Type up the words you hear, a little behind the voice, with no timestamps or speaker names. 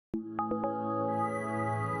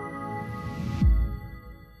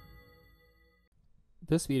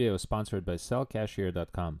This video is sponsored by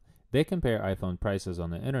sellcashier.com. They compare iPhone prices on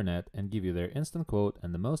the internet and give you their instant quote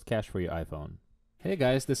and the most cash for your iPhone. Hey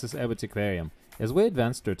guys, this is Edward's Aquarium. As we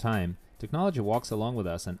advance through time, technology walks along with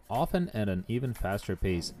us and often at an even faster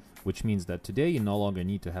pace, which means that today you no longer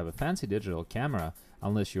need to have a fancy digital camera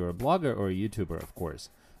unless you're a blogger or a YouTuber, of course.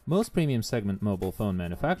 Most premium segment mobile phone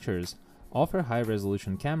manufacturers offer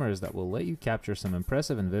high-resolution cameras that will let you capture some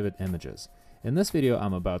impressive and vivid images. In this video,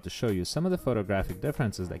 I'm about to show you some of the photographic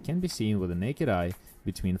differences that can be seen with the naked eye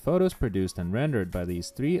between photos produced and rendered by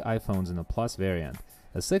these three iPhones in the Plus variant,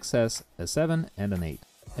 a 6S, a 7, and an 8.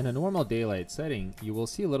 In a normal daylight setting, you will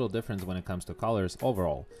see little difference when it comes to colors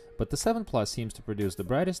overall, but the 7 Plus seems to produce the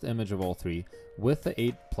brightest image of all three, with the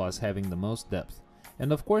 8 Plus having the most depth.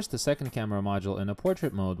 And of course, the second camera module in a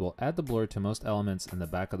portrait mode will add the blur to most elements in the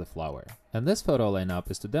back of the flower. And this photo lineup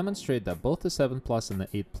is to demonstrate that both the 7 Plus and the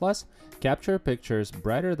 8 Plus capture pictures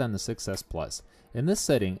brighter than the 6S Plus. In this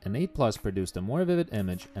setting, an 8 Plus produced a more vivid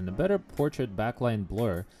image and a better portrait backline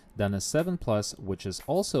blur than a 7 Plus, which is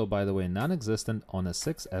also, by the way, non-existent on a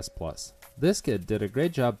 6S Plus. This kit did a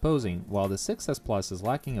great job posing, while the 6S Plus is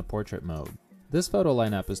lacking a portrait mode. This photo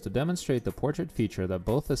lineup is to demonstrate the portrait feature that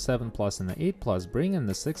both the 7 Plus and the 8 Plus bring and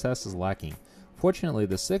the 6S is lacking. Fortunately,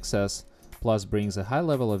 the 6S Plus brings a high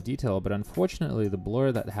level of detail, but unfortunately the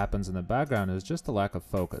blur that happens in the background is just a lack of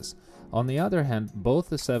focus. On the other hand, both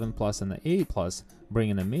the 7 Plus and the 8 Plus bring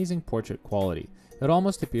an amazing portrait quality. It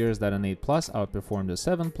almost appears that an 8 Plus outperformed the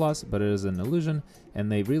 7 Plus, but it is an illusion and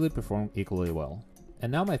they really perform equally well.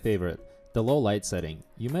 And now my favorite, the low light setting.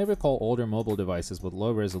 You may recall older mobile devices with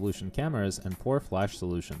low resolution cameras and poor flash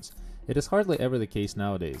solutions. It is hardly ever the case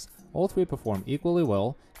nowadays. All three perform equally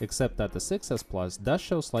well, except that the 6S Plus does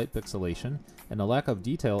show slight pixelation and a lack of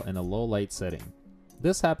detail in a low light setting.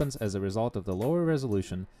 This happens as a result of the lower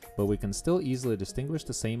resolution, but we can still easily distinguish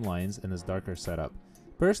the same lines in this darker setup.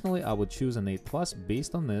 Personally, I would choose an 8 Plus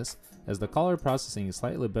based on this, as the color processing is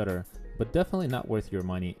slightly better, but definitely not worth your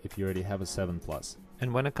money if you already have a 7 Plus.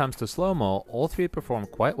 And when it comes to slow-mo, all three perform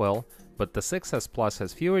quite well, but the 6S Plus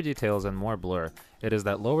has fewer details and more blur. It is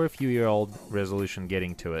that lower few-year-old resolution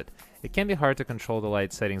getting to it. It can be hard to control the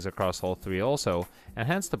light settings across all three also, and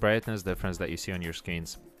hence the brightness difference that you see on your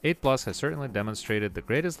screens. 8 Plus has certainly demonstrated the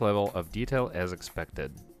greatest level of detail as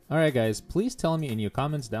expected. Alright guys, please tell me in your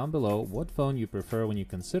comments down below what phone you prefer when you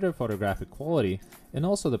consider photographic quality and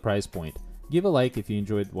also the price point. Give a like if you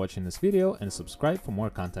enjoyed watching this video and subscribe for more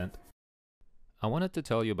content. I wanted to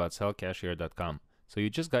tell you about sellcashier.com. So you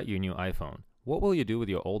just got your new iPhone. What will you do with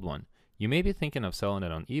your old one? You may be thinking of selling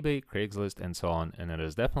it on eBay, Craigslist, and so on, and it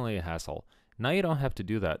is definitely a hassle. Now you don't have to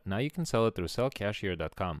do that. Now you can sell it through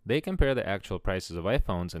sellcashier.com. They compare the actual prices of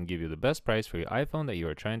iPhones and give you the best price for your iPhone that you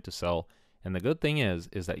are trying to sell. And the good thing is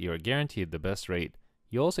that you are guaranteed the best rate.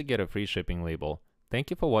 You also get a free shipping label. Thank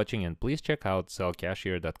you for watching, and please check out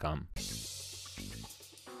sellcashier.com.